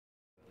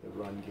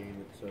run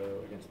game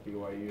against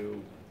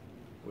BYU.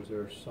 Was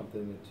there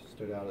something that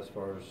stood out as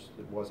far as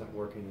that wasn't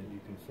working that you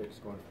can fix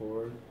going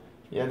forward?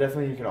 Yeah,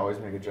 definitely you can always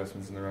make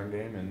adjustments in the run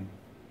game, and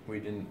we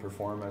didn't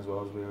perform as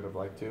well as we would have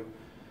liked to.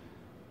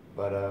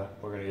 But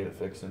we're going to get it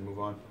fixed and move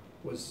on.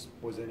 Was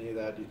any of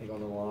that, do you think,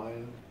 on the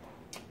line?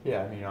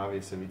 Yeah, I mean,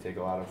 obviously we take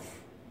a lot of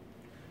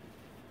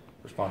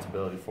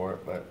responsibility for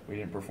it, but we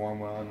didn't perform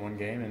well in one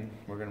game, and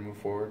we're going to move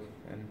forward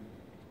and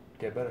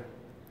get better.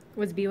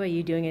 Was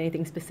BYU doing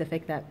anything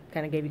specific that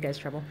kind of gave you guys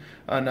trouble?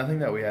 Nothing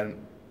that we hadn't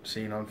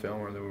seen on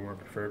film or that we weren't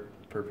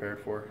prepared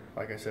for.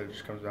 Like I said, it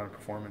just comes down to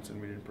performance, and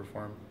we didn't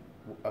perform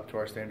up to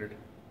our standard.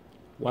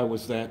 Why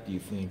was that, do you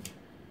think,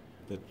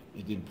 that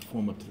it didn't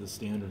perform up to the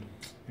standard?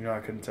 You know, I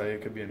couldn't tell you.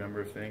 It could be a number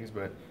of things,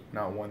 but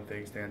not one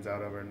thing stands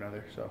out over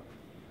another. So,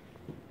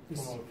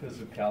 from a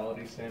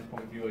physicality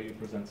standpoint, BYU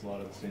presents a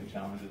lot of the same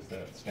challenges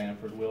that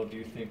Stanford will. Do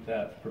you think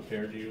that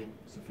prepared you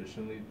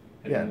sufficiently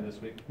heading into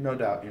this week? No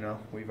doubt. You know,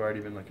 we've already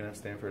been looking at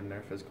Stanford and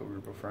their physical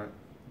group up front.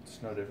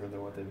 It's no different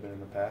than what they've been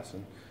in the past,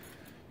 and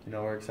you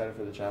know, we're excited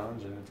for the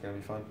challenge, and it's going to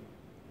be fun.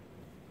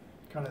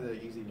 Kind of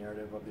the easy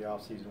narrative of the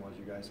offseason was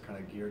you guys kind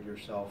of geared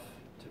yourself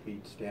to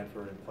beat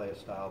Stanford and play a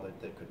style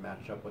that could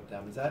match up with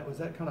them. Was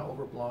that kind of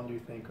overblown, do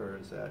you think, or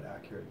is that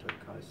accurate to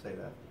kind of say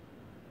that?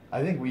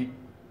 I think we,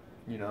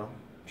 you know,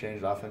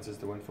 changed offenses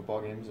to win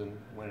football games and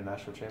win a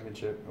national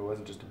championship. It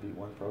wasn't just to beat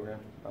one program.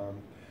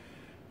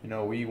 You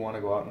know, we want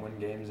to go out and win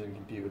games and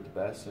compete with the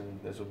best, and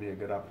this will be a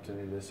good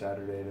opportunity this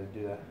Saturday to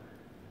do that.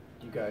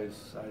 You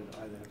guys,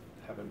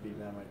 I haven't beaten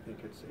them. I think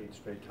it's 8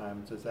 straight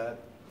times. Does that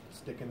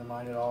stick in the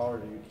mind at all, or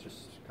do you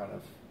just kind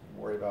of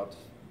worry about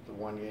the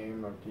one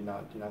game, or do you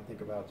not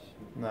think about?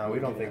 No, we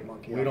don't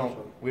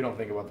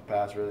think about the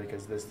past really,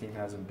 because this team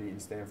hasn't beaten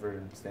Stanford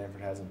and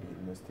Stanford hasn't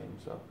beaten this team.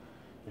 So,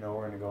 you know,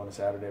 we're going to go on a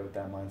Saturday with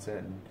that mindset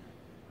and,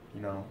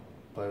 you know,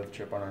 play with a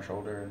chip on our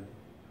shoulder and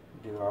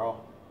give it our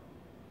all.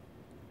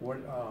 What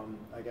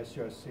I guess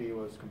USC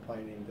was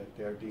complaining that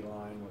their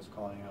D-line was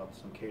calling out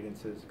some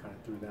cadences, kind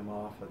of threw them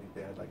off. I think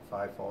they had like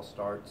 5 false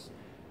starts.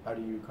 How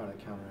do you kind of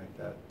counteract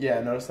that? Yeah,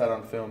 I noticed that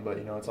on film, but,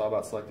 you know, it's all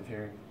about selective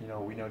hearing. You know,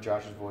 we know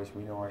Josh's voice,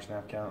 we know our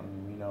snap count,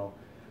 and we know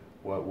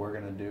what we're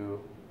going to do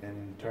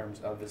in terms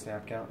of the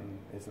snap count, and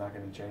it's not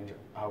going to change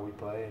how we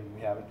play. And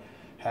we haven't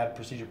had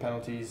procedure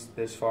penalties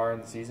this far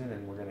in the season,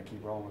 and we're going to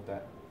keep rolling with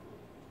that.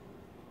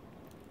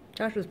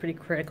 Josh was pretty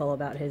critical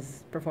about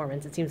his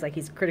performance. It seems like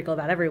he's critical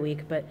about every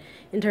week, but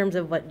in terms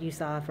of what you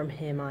saw from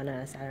him on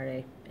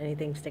Saturday,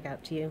 anything stick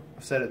out to you?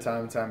 I've said it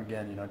time and time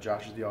again, you know,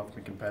 Josh is the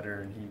ultimate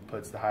competitor, and he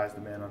puts the highest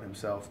demand on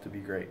himself to be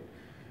great.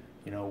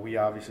 You know, we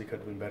obviously could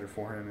have been better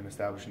for him in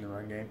establishing the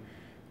run game,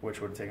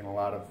 which would have taken a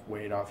lot of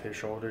weight off his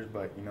shoulders,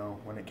 but, you know,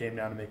 when it came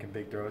down to making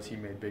big throws, he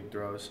made big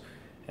throws,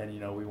 and, you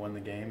know, we won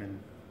the game, and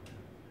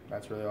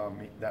that's really all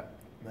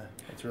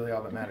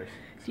that matters.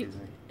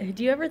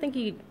 Do you ever think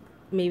he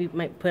maybe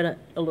might put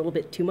a little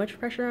bit too much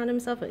pressure on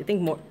himself? I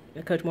think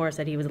Coach Morris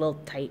said he was a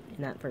little tight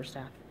in that first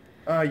half.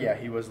 Yeah,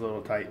 he was a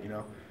little tight, you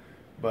know.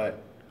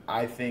 But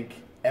I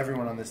think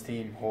everyone on this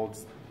team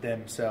holds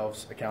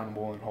themselves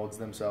accountable and holds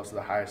themselves to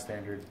the highest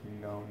standard.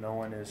 You know, no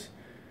one is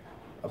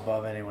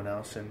above anyone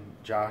else. And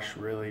Josh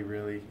really,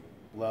 really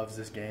loves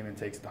this game and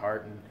takes it to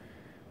heart and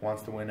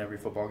wants to win every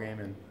football game.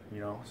 And, you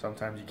know,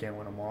 sometimes you can't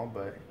win them all,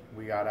 but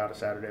we got out of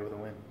Saturday with a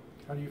win.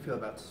 How do you feel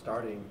about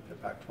starting the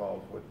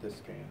Pac-12 with this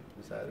game?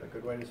 Is that a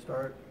good way to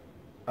start?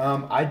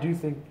 I do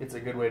think it's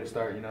a good way to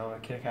start. You know,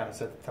 it can kind of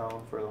set the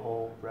tone for the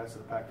whole rest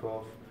of the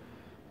Pac-12.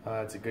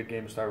 It's a good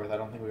game to start with. I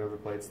don't think we ever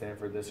played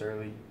Stanford this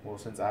early. Well,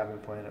 since I've been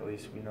playing, at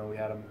least. You know, we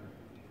had them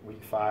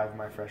week 5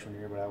 my freshman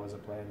year, but I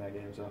wasn't playing that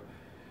game. So,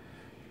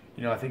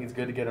 you know, I think it's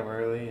good to get them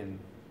early, and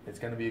it's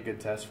going to be a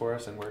good test for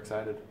us, and we're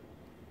excited.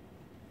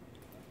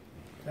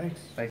 Thanks.